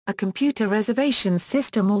A computer reservation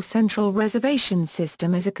system or central reservation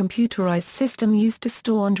system is a computerized system used to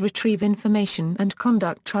store and retrieve information and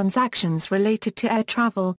conduct transactions related to air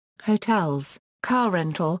travel, hotels, car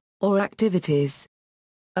rental, or activities.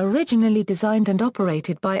 Originally designed and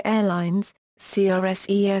operated by Airlines,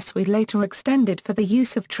 CRSes were later extended for the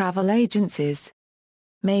use of travel agencies.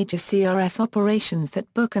 Major CRS operations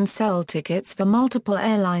that book and sell tickets for multiple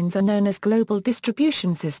airlines are known as global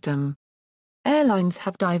distribution system. Airlines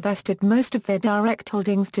have divested most of their direct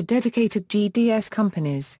holdings to dedicated GDS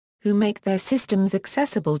companies, who make their systems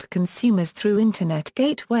accessible to consumers through Internet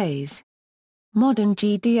gateways. Modern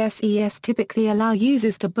GDSes typically allow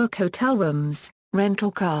users to book hotel rooms,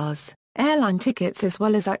 rental cars, airline tickets as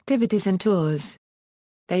well as activities and tours.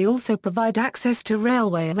 They also provide access to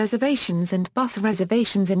railway reservations and bus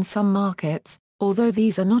reservations in some markets, although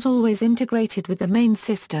these are not always integrated with the main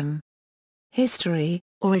system. History,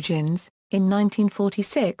 origins. In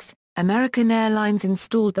 1946, American Airlines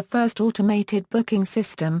installed the first automated booking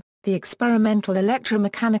system, the experimental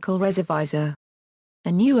electromechanical reservisor.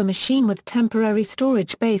 A newer machine with temporary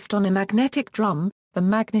storage based on a magnetic drum, the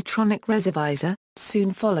magnetronic reservisor,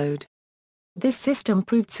 soon followed. This system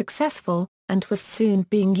proved successful, and was soon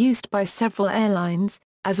being used by several airlines,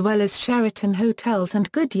 as well as Sheraton Hotels and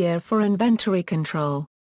Goodyear for inventory control.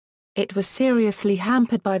 It was seriously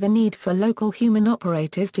hampered by the need for local human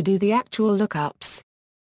operators to do the actual lookups.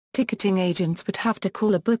 Ticketing agents would have to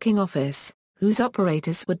call a booking office, whose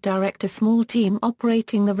operators would direct a small team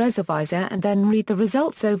operating the reservisor and then read the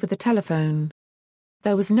results over the telephone.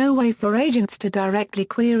 There was no way for agents to directly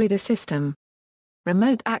query the system.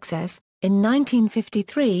 Remote access. In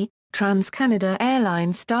 1953, TransCanada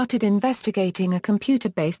Airlines started investigating a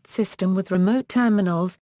computer-based system with remote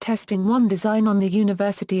terminals, testing one design on the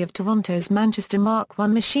University of Toronto's Manchester Mark I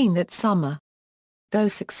machine that summer. Though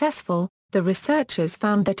successful, the researchers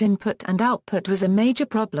found that input and output was a major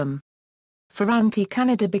problem. Ferranti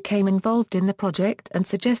Canada became involved in the project and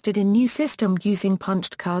suggested a new system using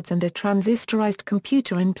punched cards and a transistorized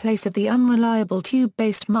computer in place of the unreliable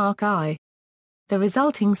tube-based Mark I. The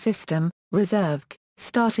resulting system, Reserved,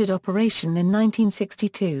 started operation in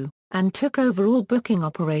 1962, and took over all booking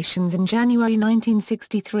operations in January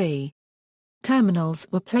 1963. Terminals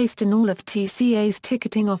were placed in all of TCA's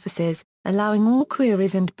ticketing offices, allowing all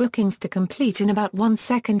queries and bookings to complete in about 1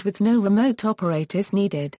 second with no remote operators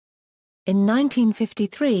needed. In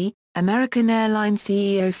 1953, American Airlines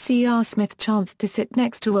CEO C.R. Smith chanced to sit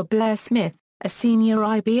next to a Blair Smith, a senior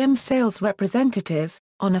IBM sales representative,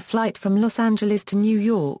 on a flight from Los Angeles to New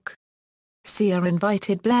York. C.R.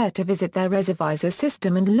 invited Blair to visit their reservisor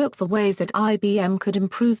system and look for ways that IBM could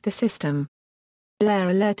improve the system. Blair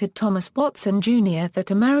alerted Thomas Watson Jr. that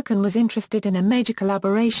American was interested in a major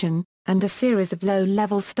collaboration, and a series of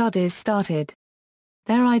low-level studies started.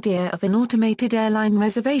 Their idea of an automated airline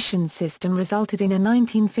reservation system resulted in a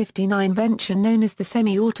 1959 venture known as the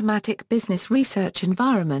Semi-Automatic Business Research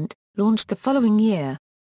Environment, launched the following year.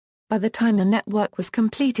 By the time the network was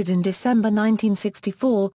completed in December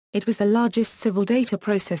 1964, it was the largest civil data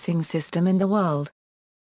processing system in the world.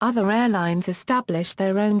 Other airlines established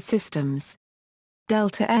their own systems.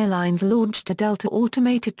 Delta Airlines launched a Delta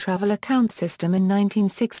Automated Travel Account System in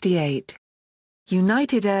 1968.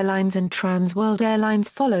 United Airlines and Trans World Airlines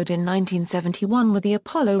followed in 1971 with the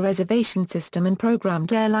Apollo Reservation System and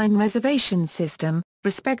Programmed Airline Reservation System,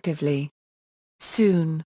 respectively.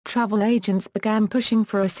 Soon, travel agents began pushing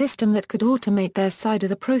for a system that could automate their side of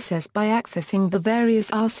the process by accessing the various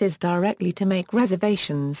CRSes directly to make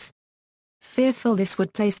reservations. Fearful this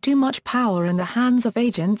would place too much power in the hands of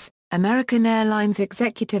agents, American Airlines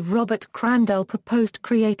executive Robert Crandall proposed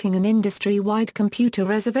creating an industry-wide computer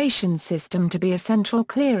reservation system to be a central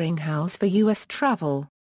clearinghouse for U.S. travel.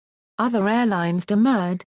 Other airlines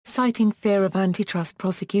demurred, citing fear of antitrust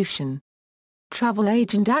prosecution. Travel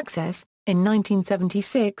agent access. In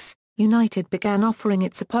 1976, United began offering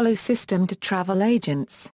its Apollo system to travel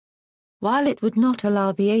agents. While it would not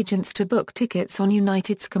allow the agents to book tickets on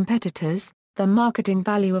United's competitors, the marketing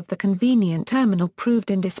value of the convenient terminal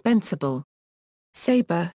proved indispensable.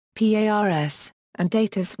 Sabre, PARS, and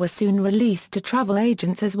DATAs were soon released to travel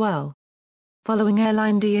agents as well. Following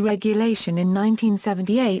airline deregulation in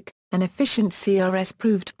 1978, an efficient CRS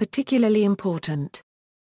proved particularly important.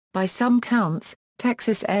 By some counts,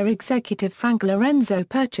 Texas Air executive Frank Lorenzo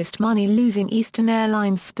purchased money-losing Eastern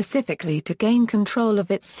Airlines specifically to gain control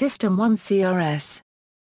of its System 1 CRS.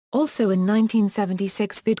 Also in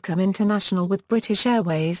 1976 Vidcom International with British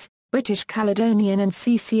Airways, British Caledonian and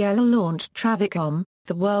CCL launched Travicom,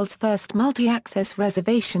 the world's first multi-access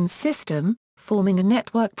reservations system, forming a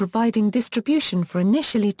network providing distribution for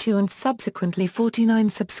initially 2 and subsequently 49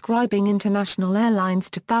 subscribing international airlines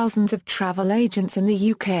to thousands of travel agents in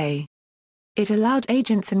the UK. It allowed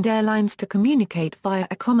agents and airlines to communicate via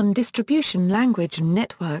a common distribution language and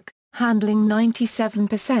network, handling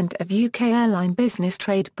 97% of UK airline business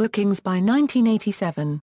trade bookings by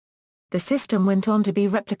 1987. The system went on to be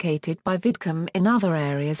replicated by Vidcom in other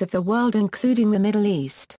areas of the world including the Middle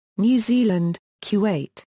East, New Zealand,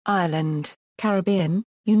 Kuwait, Ireland, Caribbean,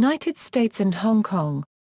 United States and Hong Kong.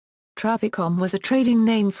 Travicom was a trading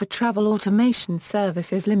name for Travel Automation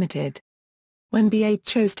Services Limited. When BA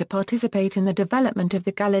chose to participate in the development of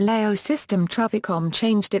the Galileo system, Travicom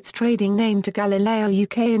changed its trading name to Galileo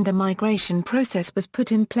UK and a migration process was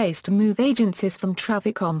put in place to move agencies from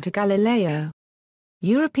Travicom to Galileo.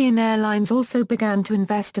 European airlines also began to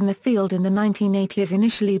invest in the field in the 1980s,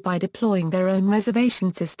 initially by deploying their own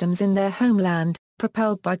reservation systems in their homeland,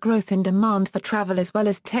 propelled by growth in demand for travel as well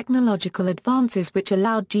as technological advances which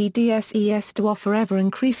allowed GDSes to offer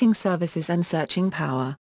ever-increasing services and searching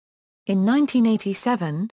power. In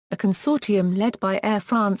 1987, a consortium led by Air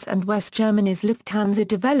France and West Germany's Lufthansa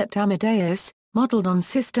developed Amadeus, modeled on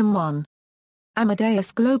System 1.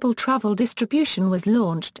 Amadeus Global Travel Distribution was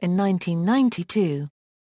launched in 1992.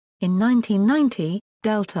 In 1990,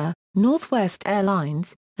 Delta, Northwest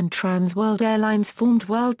Airlines, and Trans World Airlines formed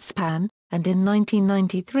WorldSpan, and in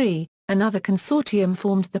 1993, another consortium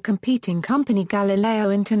formed the competing company Galileo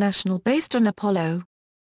International based on Apollo.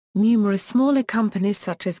 Numerous smaller companies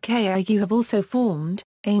such as KIU have also formed,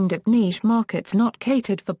 aimed at niche markets not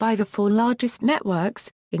catered for by the 4 largest networks,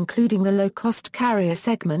 including the low-cost carrier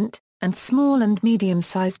segment, and small and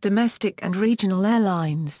medium-sized domestic and regional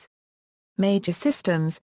airlines. Major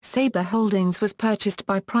Systems, Sabre Holdings was purchased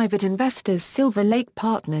by private investors Silver Lake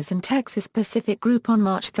Partners and Texas Pacific Group on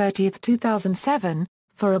March 30, 2007,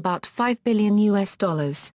 for about $5 billion.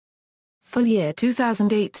 Full year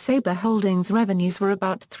 2008 Sabre Holdings revenues were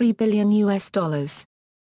about $3 billion.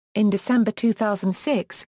 In December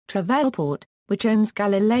 2006, Travelport, which owns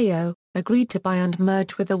Galileo, agreed to buy and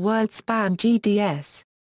merge with the WorldSpan GDS.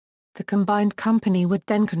 The combined company would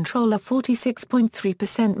then control a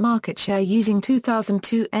 46.3% market share using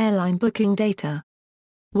 2002 airline booking data.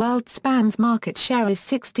 WorldSpan's market share is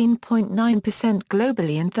 16.9%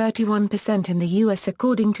 globally and 31% in the US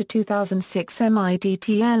according to 2006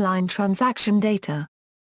 MIDT airline transaction data.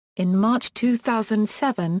 In March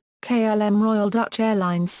 2007, KLM Royal Dutch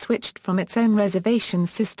Airlines switched from its own reservation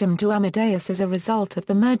system to Amadeus as a result of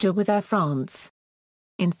the merger with Air France.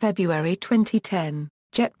 In February 2010,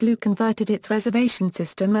 JetBlue converted its reservation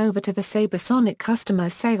system over to the SabreSonic customer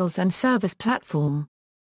sales and service platform.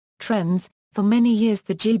 Trends. For many years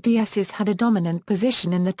the GDSes had a dominant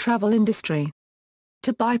position in the travel industry.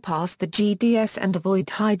 To bypass the GDS and avoid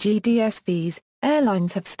high GDS fees,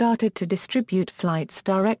 airlines have started to distribute flights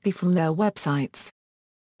directly from their websites.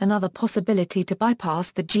 Another possibility to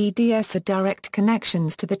bypass the GDS are direct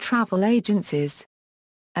connections to the travel agencies.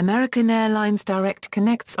 American Airlines Direct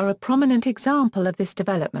Connects are a prominent example of this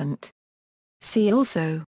development. See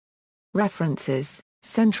also. References: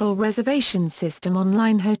 Central Reservation System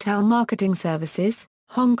Online Hotel Marketing Services,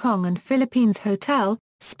 Hong Kong and Philippines Hotel,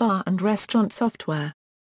 Spa and Restaurant Software.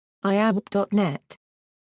 iAWP.net.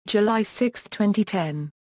 July 6, 2010.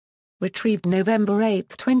 Retrieved November 8,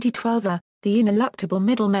 2012. The Ineluctable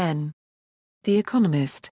Middlemen. The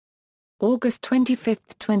Economist. August 25,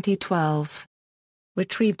 2012.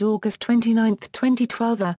 Retrieved August 29,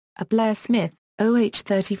 2012. A Blair Smith,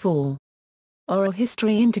 OH34. Oral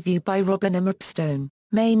History Interview by Robin M. Ripstone,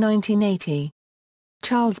 May 1980.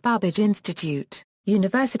 Charles Babbage Institute,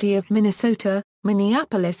 University of Minnesota,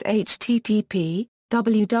 Minneapolis. http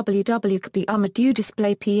www.kbamadew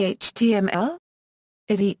display phtml?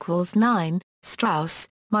 It equals 9, Strauss,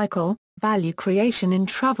 Michael, Value Creation in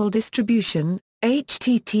Travel Distribution,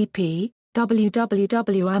 http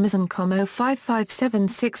www.amazon.com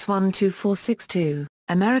 0557612462,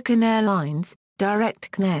 American Airlines, Direct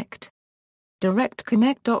Connect.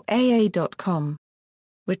 directconnect.aa.com.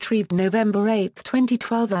 Retrieved November 8,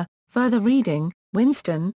 2012. Further reading,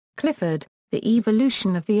 Winston, Clifford, The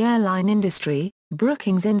Evolution of the Airline Industry,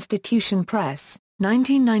 Brookings Institution Press,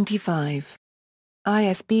 1995.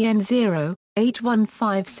 ISBN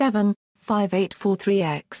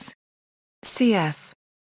 0-8157-5843-X. Cf.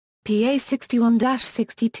 PA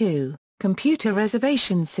 61-62, Computer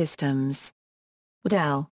Reservation Systems.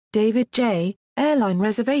 Waddell, David J., Airline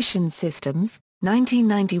Reservation Systems,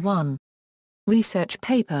 1991. Research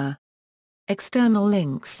paper. External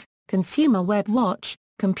links, Consumer Web Watch,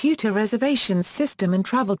 Computer Reservations System and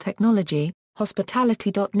Travel Technology,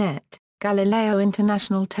 Hospitality.net, Galileo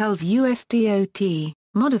International tells USDOT,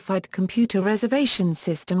 modified computer reservation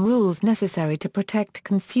system rules necessary to protect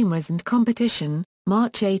consumers and competition,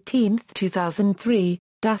 March 18, 2003,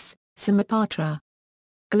 Das, Samapatra.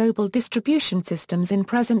 Global Distribution Systems in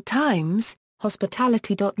Present Times,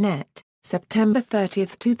 Hospitality.net, September 30,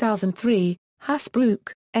 2003,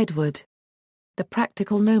 Hasbrook, Edward. The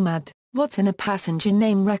Practical Nomad, What's in a Passenger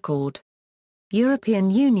Name Record?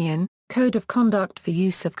 European Union, Code of Conduct for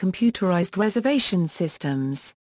Use of Computerized Reservation Systems.